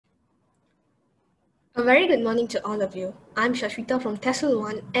A very good morning to all of you. I'm SASSHVIETAA from Tesl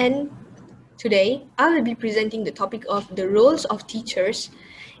 1 and today I will be presenting the topic of the roles of teachers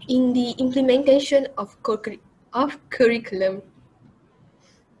in the implementation of curriculum.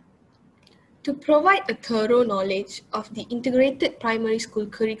 To provide a thorough knowledge of the integrated primary school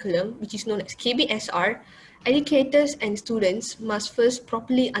curriculum, which is known as KBSR, educators and students must first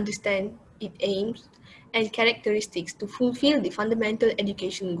properly understand its aims and characteristics to fulfill the fundamental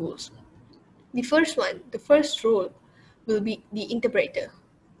education goals. The first role will be the interpreter.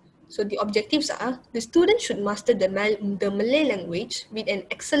 So the objectives are, the student should master the Malay language with an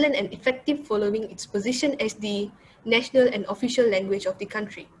excellent and effective following its position as the national and official language of the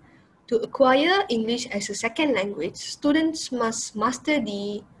country. To acquire English as a second language, students must master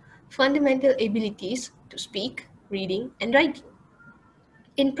the fundamental abilities to speak, reading, and writing.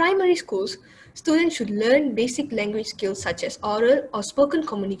 In primary schools, students should learn basic language skills such as oral or spoken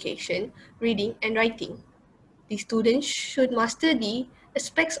communication, reading, and writing. The students should master the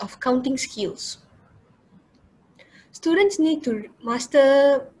aspects of counting skills. Students need to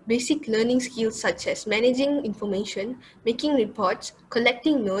master basic learning skills such as managing information, making reports,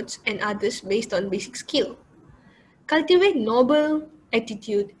 collecting notes, and others based on basic skill. Cultivate noble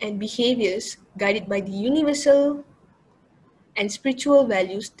attitude and behaviors guided by the universal and spiritual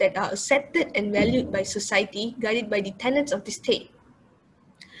values that are accepted and valued by society, guided by the tenets of the state.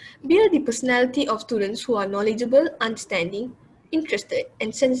 Build the personality of students who are knowledgeable, understanding, interested,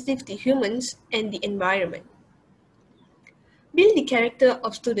 and sensitive to humans and the environment. Build the character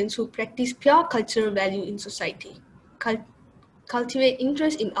of students who practice pure cultural value in society. Cultivate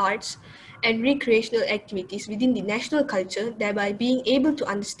interest in arts and recreational activities within the national culture, thereby being able to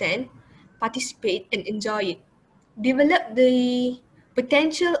understand, participate, and enjoy it. Develop the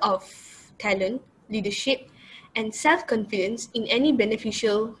potential of talent, leadership, and self-confidence in any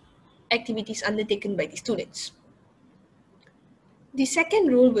beneficial activities undertaken by the students. The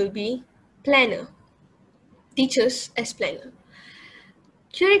second role will be planner, teachers as planner.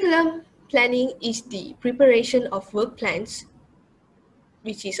 Curriculum planning is the preparation of work plans,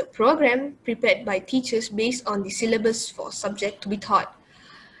 which is a program prepared by teachers based on the syllabus for subject to be taught.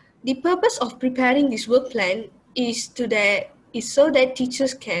 The purpose of preparing this work plan is so that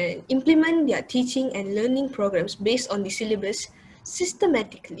teachers can implement their teaching and learning programs based on the syllabus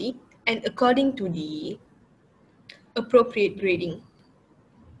systematically and according to the appropriate grading.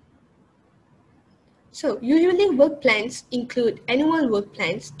 So usually work plans include annual work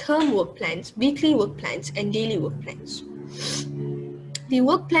plans, term work plans, weekly work plans, and daily work plans. The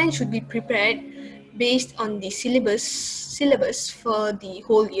work plan should be prepared based on the syllabus for the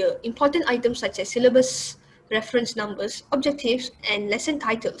whole year. Important items such as syllabus, reference numbers, objectives, and lesson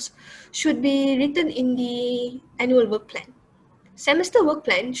titles should be written in the annual work plan. Semester work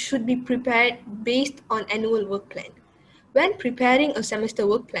plan should be prepared based on annual work plan. When preparing a semester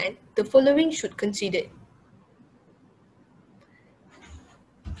work plan, the following should consider.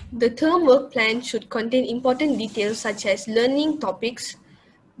 The term work plan should contain important details such as learning topics,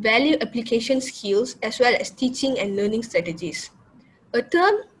 value application skills, as well as teaching and learning strategies. A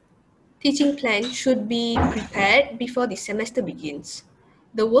term teaching plan should be prepared before the semester begins.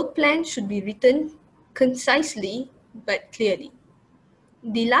 The work plan should be written concisely but clearly.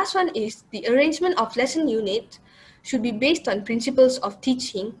 The last one is the arrangement of lesson units should be based on principles of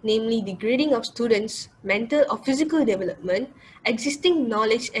teaching, namely the grading of students' mental or physical development, existing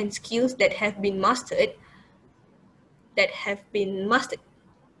knowledge and skills that have been mastered.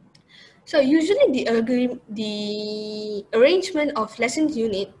 So usually the arrangement of lessons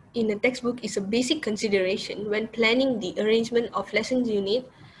unit in a textbook is a basic consideration when planning the arrangement of lessons unit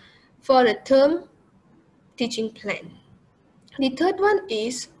for a term teaching plan. The third one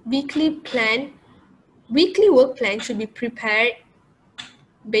is weekly plan. Weekly work plan should be prepared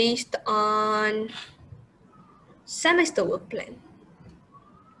based on semester work plan.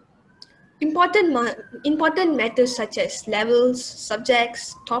 Important matters such as levels,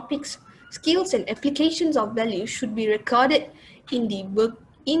 subjects, topics, skills, and applications of value should be recorded in the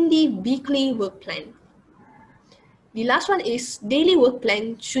weekly work plan. The last one is daily work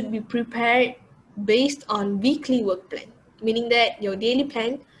plan should be prepared based on weekly work plan, meaning that your daily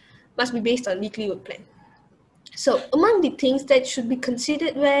plan must be based on weekly work plan. So among the things that should be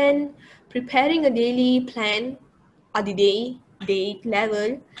considered when preparing a daily plan are the day, date,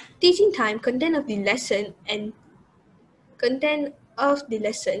 level, teaching time, content of the lesson,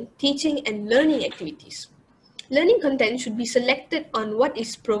 teaching and learning activities. Learning content should be selected on what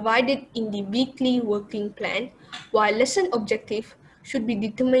is provided in the weekly working plan, while lesson objective should be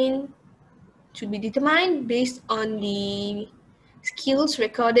determined based on the skills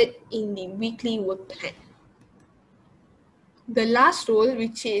recorded in the weekly work plan. The last role,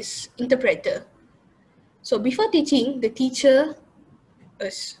 which is interpreter. So before teaching, the teacher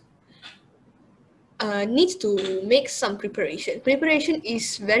needs to make some preparation. Preparation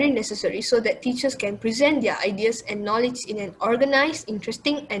is very necessary so that teachers can present their ideas and knowledge in an organized,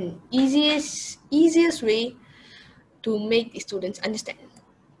 interesting, and easiest way to make the students understand.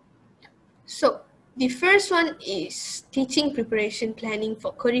 So the first one is teaching preparation planning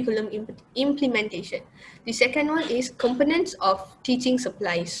for curriculum implementation. The second one is components of teaching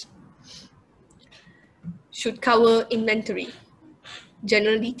supplies. Should cover inventory,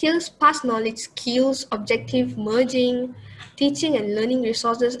 general details, past knowledge, skills, objective, merging, teaching and learning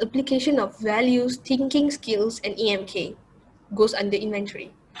resources, application of values, thinking skills, and EMK goes under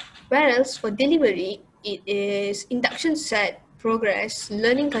inventory. Whereas for delivery, it is induction set, progress,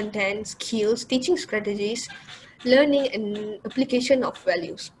 learning content, skills, teaching strategies, learning and application of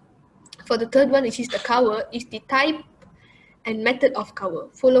values. For the third one, which is the cover, is the type and method of cover,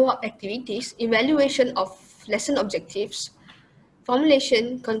 follow-up activities, evaluation of lesson objectives,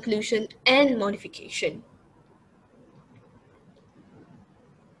 formulation, conclusion, and modification.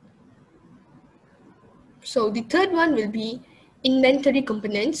 So the third one will be inventory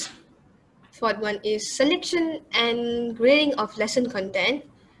components. Fourth one is selection and grading of lesson content.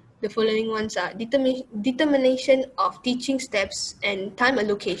 The following ones are determination of teaching steps and time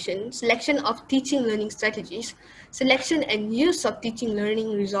allocation, selection of teaching learning strategies, selection and use of teaching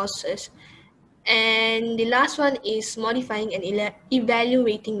learning resources, and the last one is modifying and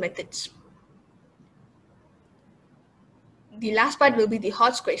evaluating methods. The last part will be the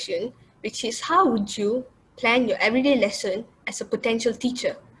hot question, which is how would you plan your everyday lesson as a potential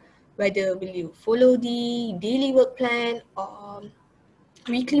teacher? Whether will you follow the daily work plan or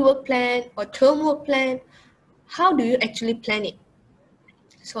weekly work plan or term work plan? How do you actually plan it?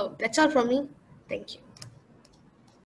 So that's all from me. Thank you.